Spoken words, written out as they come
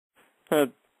Uh,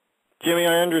 Jimmy,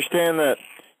 I understand that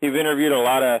you've interviewed a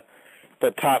lot of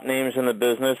the top names in the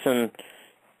business, and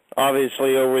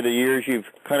obviously over the years you've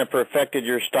kind of perfected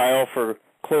your style for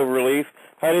Cloverleaf.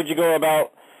 How did you go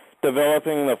about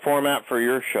developing the format for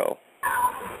your show?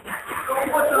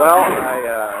 Well,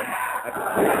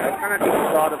 I kind of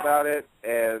just thought about it,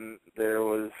 and there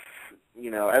was,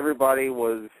 everybody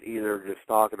was either just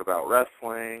talking about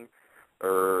wrestling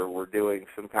or we're doing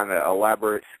some kind of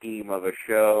elaborate scheme of a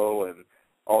show and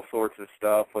all sorts of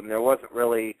stuff, when there wasn't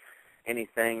really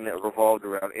anything that revolved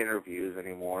around interviews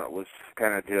anymore. It was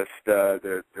kind of just,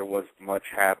 there wasn't much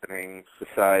happening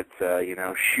besides,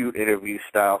 shoot interview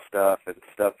style stuff and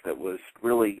stuff that was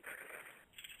really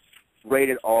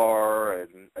rated R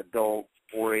and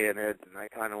adult-oriented, and I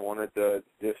kind of wanted to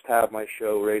just have my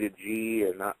show rated G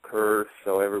and not curse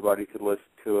so everybody could listen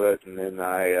to it, and then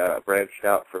I branched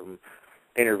out from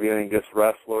interviewing just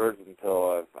wrestlers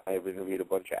until I've interviewed a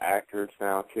bunch of actors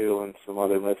now, too, and some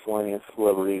other miscellaneous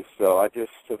celebrities, so I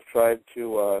just have tried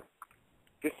to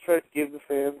give the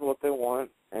fans what they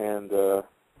want and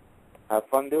have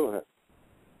fun doing it.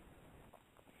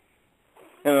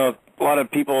 A lot of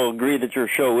people agree that your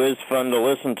show is fun to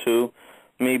listen to,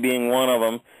 me being one of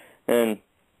them, and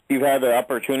you've had the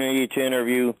opportunity to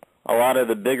interview a lot of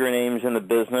the bigger names in the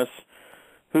business.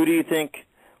 Who do you think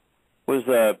was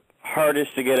the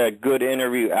hardest to get a good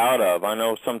interview out of? I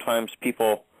know sometimes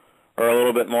people are a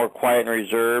little bit more quiet and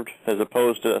reserved as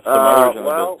opposed to some others in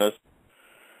the business.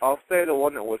 I'll say the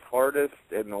one that was hardest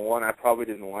and the one I probably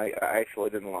didn't like, I actually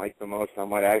didn't like the most, I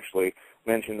might actually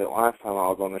mentioned it last time I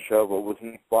was on the show, but was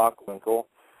Nick Bockwinkel,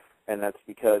 and that's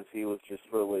because he was just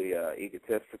really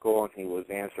egotistical, and he was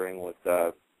answering with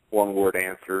one-word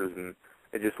answers, and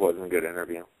it just wasn't a good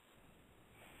interview.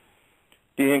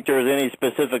 Do you think there was any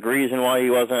specific reason why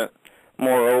he wasn't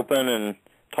more open and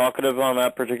talkative on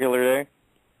that particular day?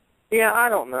 Yeah, I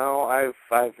don't know.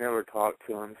 I've never talked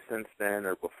to him since then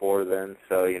or before then,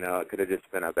 so, it could have just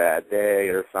been a bad day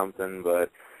or something,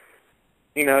 but,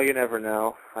 you never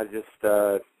know. I just,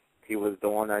 he was the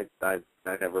one I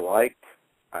never liked.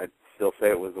 I'd still say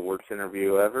it was the worst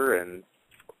interview ever, and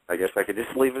I guess I could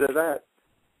just leave it at that.